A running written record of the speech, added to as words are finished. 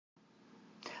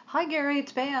Hi, Gary.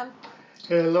 It's Pam.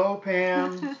 Hello,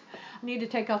 Pam. I need to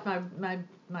take off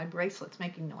my bracelets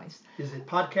making noise. Is it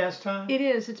podcast time? It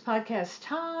is. It's podcast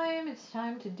time. It's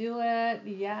time to do it.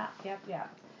 Yeah.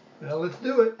 Well, let's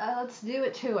do it. Let's do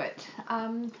it to it.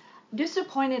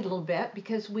 Disappointed a little bit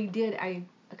because we did a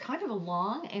kind of a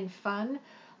long and fun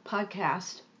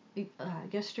podcast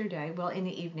yesterday, well, in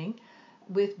the evening,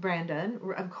 with Brandon,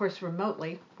 of course,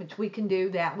 remotely, which we can do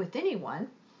that with anyone.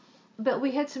 But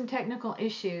we had some technical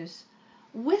issues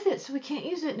with it, so we can't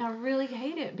use it, and I really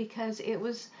hate it because it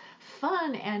was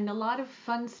fun and a lot of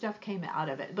fun stuff came out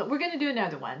of it. But we're going to do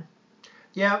another one.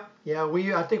 Yeah.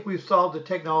 I think we've solved the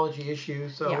technology issue,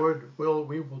 so Yeah.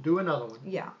 we will do another one.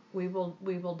 Yeah, we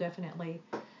will definitely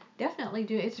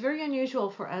do. It's very unusual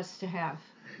for us to have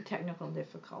technical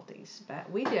difficulties,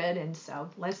 but we did, and so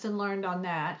lesson learned on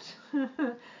that.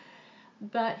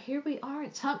 But here we are.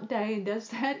 It's Hump Day, and does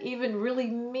that even really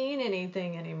mean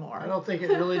anything anymore? I don't think it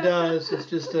really does. It's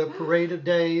just a parade of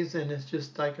days, and it's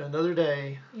just like another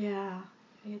day. Yeah,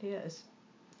 it is.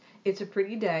 It's a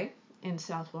pretty day in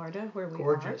South Florida where we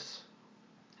are. Gorgeous.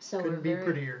 So Couldn't be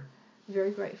prettier.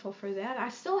 Very grateful for that. I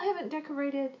still haven't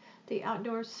decorated the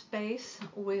outdoor space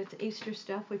with Easter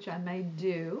stuff, which I may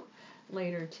do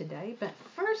later today. But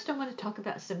first, I want to talk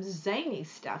about some zany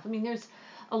stuff. I mean, there's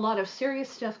a lot of serious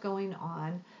stuff going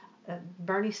on.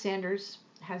 Bernie Sanders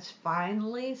has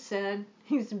finally said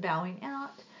he's bowing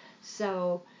out.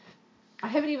 So I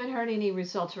haven't even heard any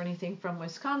results or anything from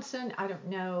Wisconsin. I don't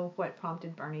know what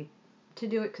prompted Bernie to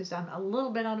do it because I'm a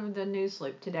little bit out of the news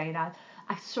loop today, and I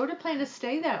sort of plan to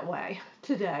stay that way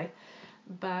today.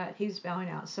 But he's bowing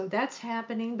out, so that's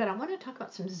happening. But I want to talk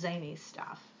about some zany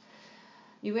stuff.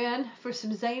 You in for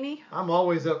some zany? I'm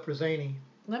always up for zany.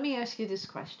 Let me ask you this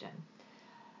question.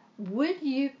 Would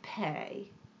you pay,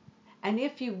 and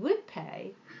if you would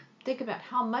pay, think about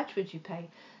how much would you pay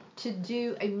to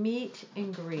do a meet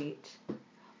and greet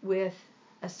with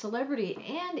a celebrity?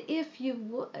 And if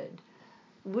you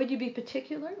would you be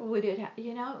particular? Would it,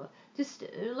 just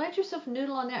let yourself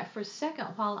noodle on that for a second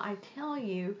while I tell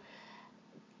you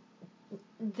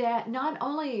that not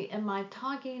only am I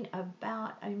talking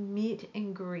about a meet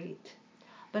and greet,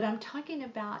 but I'm talking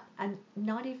about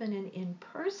not even an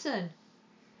in-person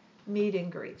meet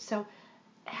and greet. So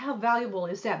how valuable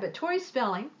is that? But Tori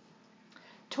Spelling,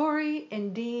 Tori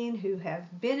and Dean, who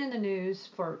have been in the news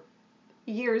for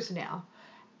years now,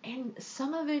 and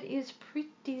some of it is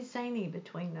pretty zany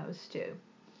between those two.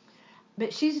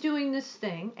 But she's doing this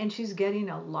thing, and she's getting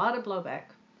a lot of blowback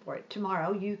for it.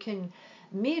 Tomorrow, you can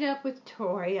meet up with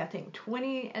Tori, I think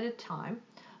 20 at a time,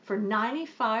 for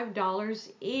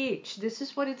 $95 each. This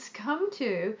is what it's come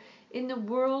to in the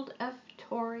world of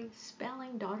Tori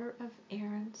Spelling, daughter of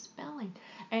Aaron Spelling.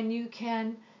 And you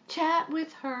can chat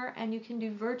with her, and you can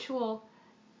do virtual,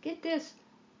 get this,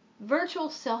 virtual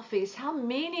selfies. How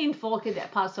meaningful could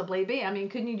that possibly be? I mean,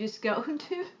 couldn't you just go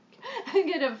to and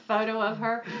get a photo of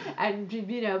her and,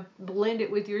 blend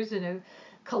it with yours in a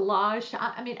collage?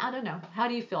 I mean, I don't know. How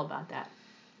do you feel about that?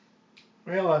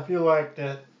 Well, I feel like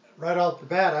that right off the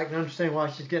bat, I can understand why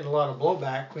she's getting a lot of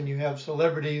blowback when you have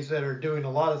celebrities that are doing a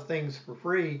lot of things for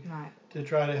free to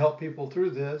try to help people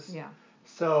through this. Yeah.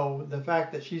 So the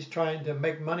fact that she's trying to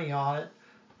make money on it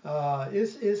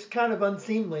is kind of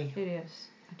unseemly. It is.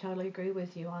 I totally agree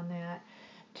with you on that.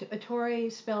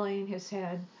 Tori Spelling has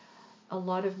had a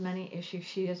lot of money issues.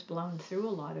 She has blown through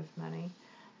a lot of money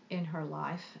in her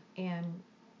life, and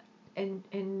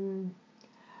in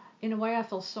a way, I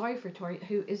feel sorry for Tori,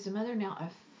 who is the mother now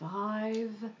of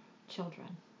 5 children.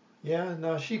 Yeah,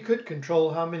 now she could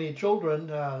control how many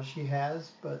children she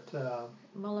has, but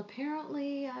well,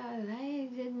 apparently they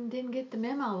didn't get the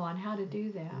memo on how to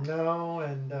do that. No,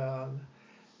 and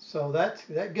so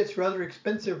that gets rather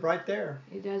expensive right there.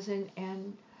 It doesn't,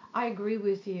 and I agree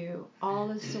with you. All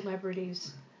the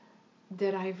celebrities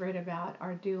that I've read about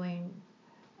are doing.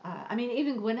 I mean,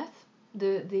 even Gwyneth,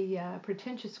 the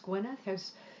pretentious Gwyneth,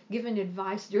 has given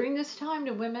advice during this time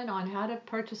to women on how to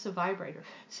purchase a vibrator.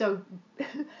 So,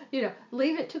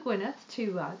 leave it to Gwyneth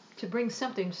to bring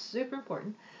something super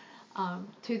important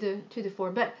to the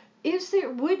fore. But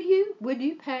would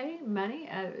you pay money?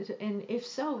 And if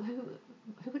so, who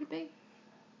would it be?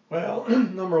 Well,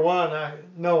 number one, I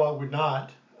would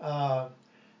not.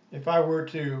 If I were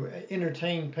to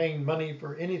entertain paying money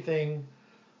for anything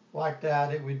like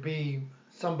that, it would be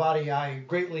somebody I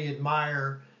greatly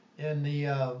admire in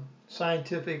the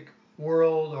scientific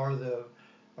world,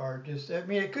 or just, I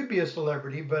mean, it could be a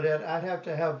celebrity, but I'd have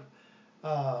to have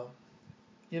a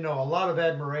lot of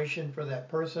admiration for that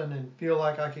person and feel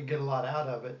like I could get a lot out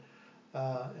of it.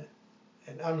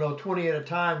 And I don't know, 20 at a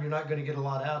time, you're not going to get a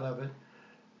lot out of it.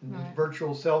 Right.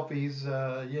 virtual selfies,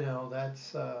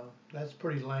 that's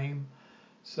pretty lame.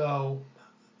 So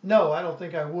no, I don't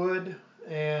think I would.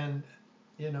 And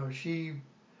she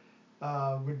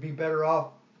would be better off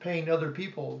paying other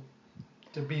people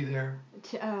to be there.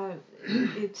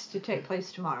 It's to take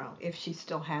place tomorrow if she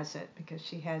still has it, because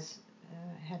she has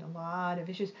had a lot of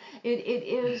issues. It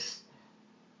is.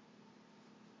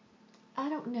 I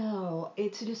don't know.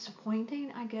 It's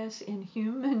disappointing, I guess, in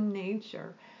human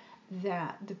nature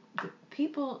that the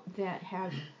people that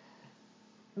have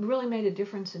really made a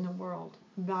difference in the world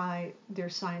by their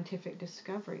scientific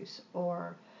discoveries,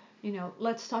 or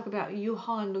let's talk about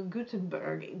Johann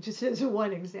Gutenberg, just as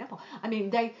one example. I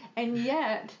mean, and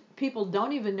yet people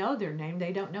don't even know their name.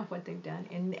 They don't know what they've done.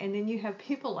 And then you have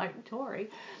people like Tori,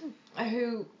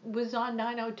 who was on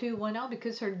 90210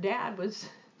 because her dad was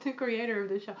the creator of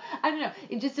the show. I don't know.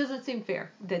 It just doesn't seem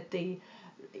fair that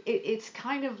it's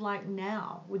kind of like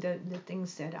now with the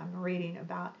things that I'm reading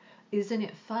about. Isn't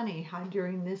it funny how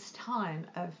during this time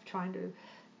of trying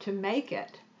to make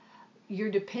it, you're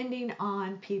depending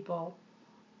on people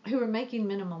who are making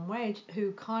minimum wage,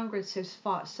 who Congress has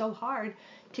fought so hard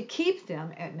to keep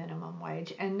them at minimum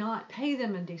wage and not pay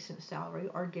them a decent salary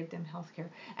or give them health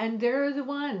care. And they're the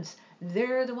ones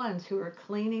who are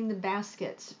cleaning the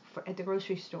baskets at the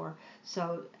grocery store.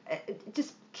 So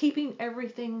just keeping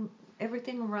everything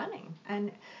running.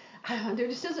 And there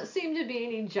just doesn't seem to be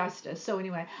any justice. So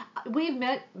anyway, we've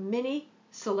met many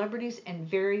celebrities and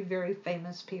very, very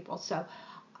famous people. So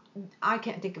I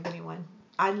can't think of anyone.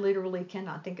 I literally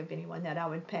cannot think of anyone that I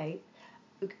would pay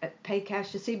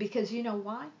cash to see, because you know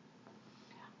why?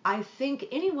 I think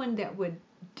anyone that would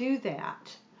do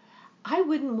that, I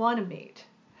wouldn't want to meet,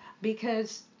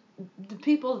 because the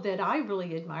people that I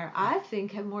really admire, I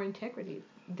think, have more integrity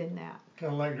than that.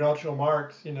 Kind of like Groucho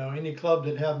Marx, any club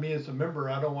that have me as a member,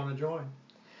 I don't want to join.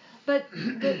 But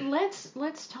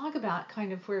let's talk about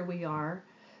kind of where we are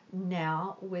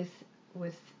now with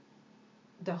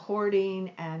the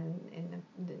hoarding and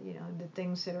the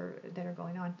things that are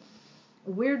going on.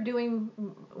 We're doing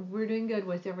good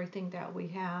with everything that we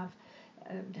have,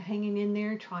 hanging in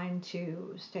there, trying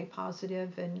to stay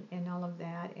positive and all of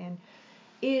that. And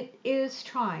it is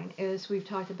trying, as we've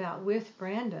talked about with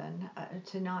Brandon,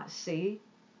 to not see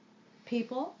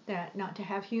people, not to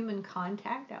have human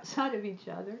contact outside of each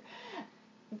other,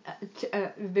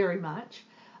 very much.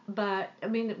 But I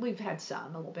mean, we've had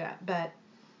some a little bit, but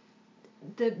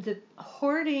the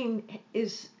hoarding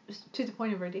is to the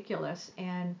point of ridiculous.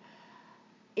 And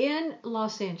in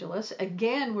Los Angeles,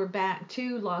 again, we're back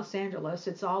to Los Angeles.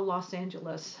 It's all Los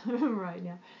Angeles right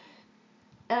now.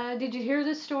 Did you hear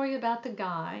this story about the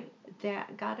guy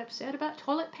that got upset about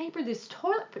toilet paper? This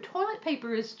toilet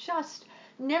paper is just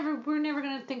we're never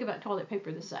going to think about toilet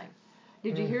paper the same.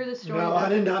 Did you hear this story? No, I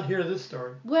did not hear this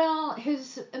story. Well,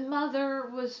 his mother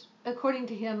was, according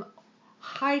to him,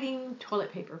 hiding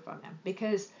toilet paper from him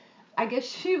because I guess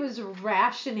she was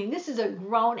rationing. This is a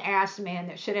grown-ass man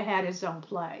that should have had his own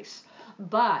place,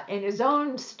 and his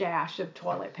own stash of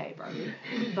toilet paper.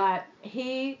 But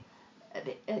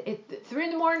at 3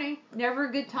 in the morning, never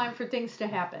a good time for things to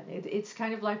happen. It's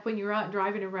kind of like when you're out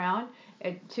driving around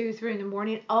at 2, 3 in the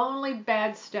morning, only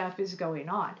bad stuff is going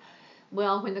on.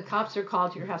 Well, when the cops are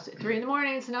called to your house at 3 in the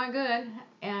morning, it's not good.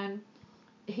 And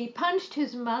he punched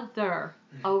his mother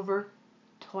over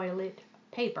toilet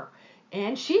paper.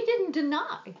 And she didn't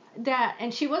deny that,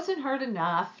 and she wasn't hurt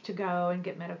enough to go and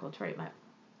get medical treatment.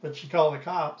 But she called the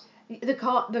cops. The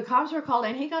cops were called,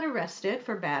 and he got arrested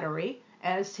for battery,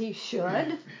 as he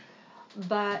should.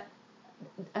 But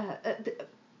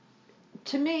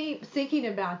to me, thinking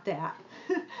about that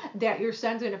your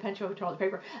son's going to punch over toilet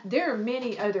paper, there are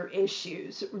many other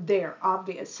issues there,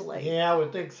 obviously. Yeah, I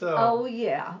would think so. Oh,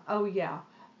 yeah.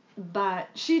 But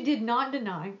she did not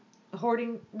deny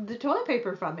hoarding the toilet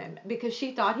paper from him because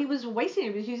she thought he was wasting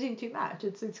it. He was using too much.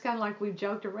 It's kind of like we've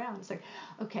joked around. It's like,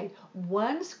 okay,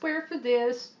 1 square for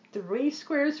this, 3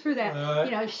 squares for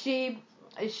that.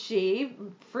 She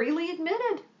freely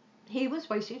admitted he was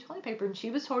wasting toilet paper and she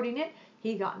was hoarding it.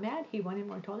 He got mad. He wanted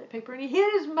more toilet paper and he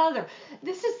hit his mother.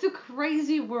 This is the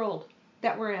crazy world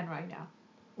that we're in right now.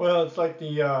 Well, it's like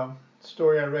the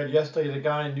story I read yesterday. The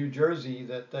guy in New Jersey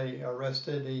that they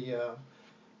arrested. He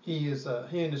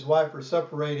and his wife are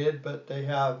separated, but they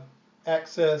have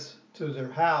access to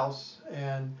their house.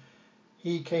 And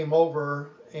he came over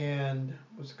and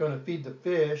was going to feed the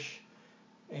fish,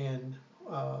 and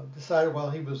decided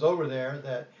while he was over there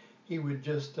that he would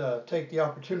just take the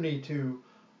opportunity to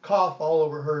cough all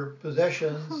over her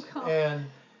possessions and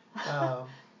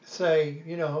say,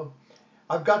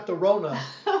 I've got the Rona,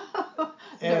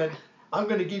 and I'm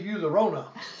going to give you the Rona.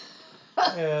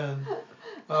 And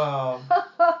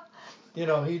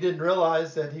he didn't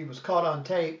realize that he was caught on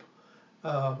tape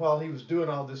while he was doing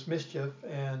all this mischief,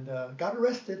 and got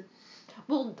arrested.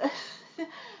 Well,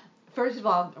 first of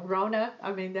all, Rona.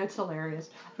 I mean, that's hilarious.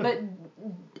 But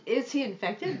is he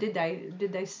infected? Did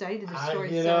they say? Did the story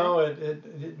say?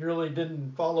 It really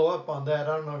didn't follow up on that.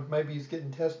 I don't know if maybe he's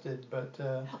getting tested, but.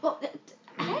 Well,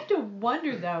 I have to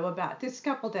wonder though about this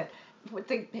couple that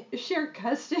they shared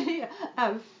custody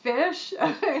of fish.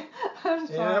 I'm sorry.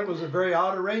 Yeah, it was a very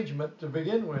odd arrangement to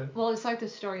begin with. Well, it's like the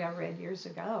story I read years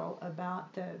ago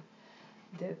about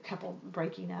the couple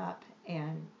breaking up,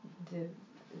 and the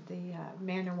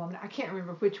man and woman. I can't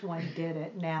remember which one did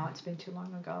it now. It's been too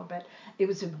long ago, but it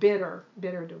was a bitter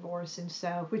divorce, and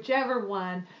so whichever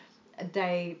one,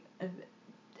 they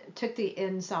took the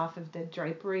ends off of the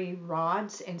drapery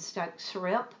rods and stuck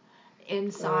shrimp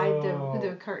inside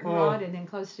the curtain rod and then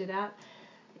closed it up,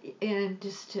 and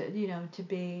just to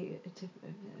be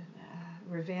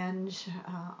revenge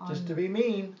on, just to be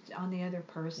mean on the other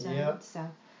person. Yep. So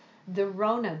the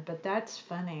Rona, but that's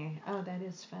funny. Oh, that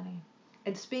is funny.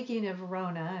 And speaking of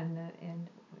Rona and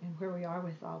where we are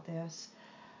with all this,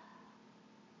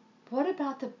 what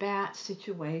about the bat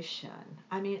situation?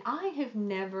 I mean, I have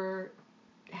never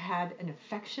had an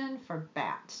affection for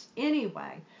bats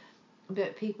anyway,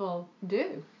 but people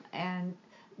do. And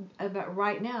but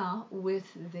right now, with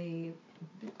the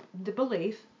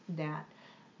belief that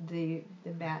the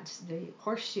bats, the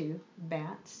horseshoe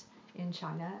bats in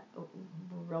China,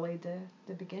 were really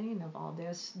the beginning of all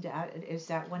this. Is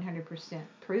that 100%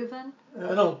 proven?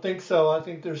 I don't think so. I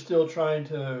think they're still trying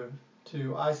to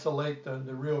isolate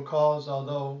the real cause,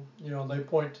 although they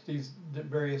point to these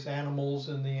various animals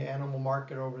in the animal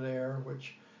market over there,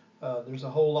 which there's a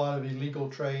whole lot of illegal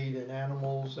trade in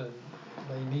animals, and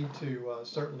they need to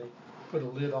certainly put a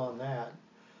lid on that.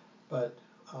 But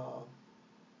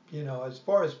as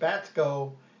far as bats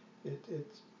go,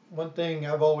 it's one thing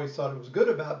I've always thought it was good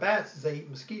about bats is they eat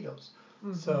mosquitoes.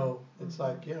 Mm-hmm. So it's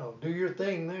like, do your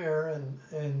thing there,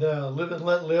 and live and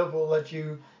let live. We'll let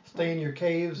you stay in your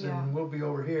caves, and we'll be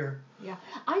over here. Yeah,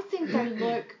 I think they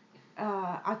look.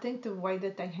 I think the way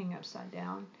that they hang upside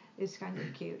down is kind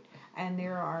of cute, and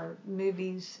there are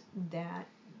movies that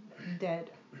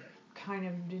kind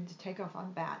of did the takeoff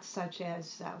on bats, such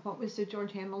as what was the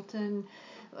George Hamilton?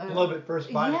 Love at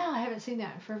First Bite. Yeah, I haven't seen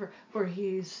that in forever. Where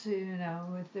he's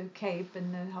with the cape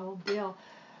and the whole deal,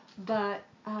 but.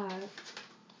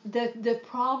 The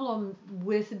problem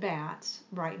with bats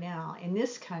right now in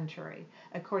this country,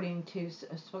 according to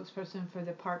a spokesperson for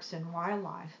the Parks and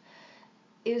Wildlife,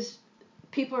 is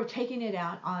people are taking it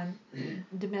out on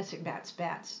domestic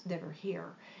bats that are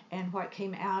here. And what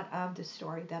came out of the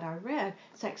story that I read,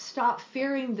 it's like, stop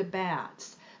fearing the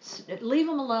bats. Leave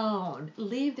them alone.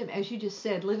 Leave them, as you just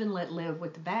said, live and let live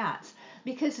with the bats,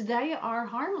 because they are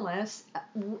harmless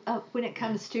when it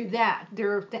comes to that.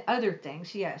 There are other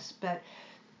things, yes, but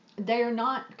they are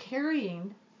not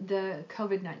carrying the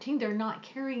COVID-19. They're not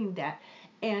carrying that.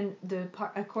 And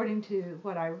according to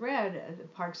what I read, the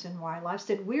Parks and Wildlife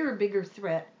said we're a bigger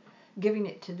threat giving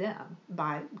it to them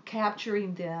by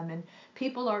capturing them, and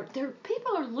people are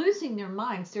losing their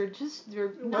minds. They're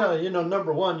not. Well,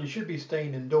 number one, you should be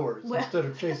staying indoors instead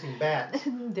of chasing bats.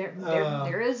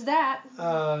 There is that.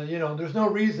 There's no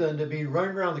reason to be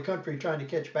running around the country trying to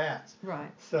catch bats.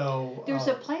 Right. So there's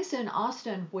a place in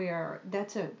Austin where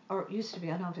or it used to be,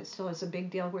 I don't know if it still is, a big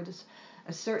deal, where there's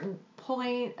a certain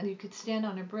point and you could stand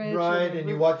on a bridge. Right, and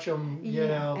you watch them,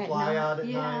 fly out at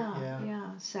night. Yeah. Yeah.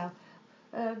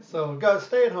 So, guys,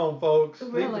 stay at home, folks.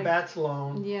 Really, leave the bats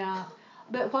alone. Yeah.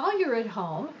 But while you're at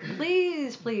home,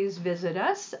 please visit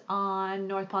us on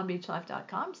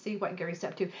NorthPalmBeachLife.com. See what Gary's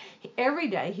up to. Every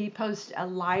day he posts a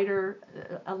lighter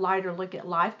look at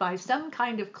life by some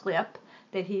kind of clip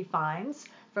that he finds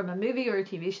from a movie or a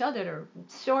TV show that are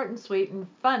short and sweet and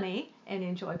funny and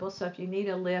enjoyable. So if you need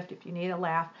a lift, if you need a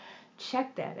laugh,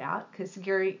 check that out, because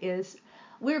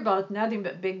we're both nothing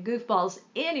but big goofballs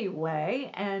anyway,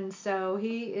 and so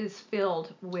he is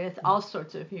filled with all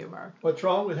sorts of humor. What's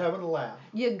wrong with having a laugh?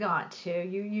 You got to.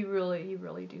 You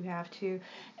really do have to.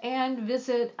 And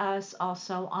visit us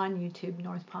also on YouTube,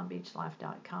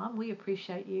 NorthPalmBeachLife.com. We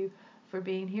appreciate you for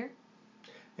being here.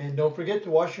 And don't forget to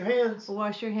wash your hands.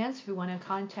 Wash your hands. If you want to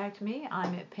contact me,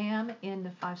 I'm at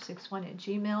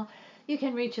pam561@gmail.com. You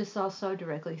can reach us also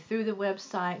directly through the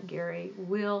website. Gary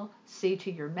will see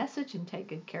to your message and take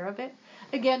good care of it.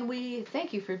 Again, we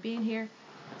thank you for being here.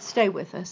 Stay with us.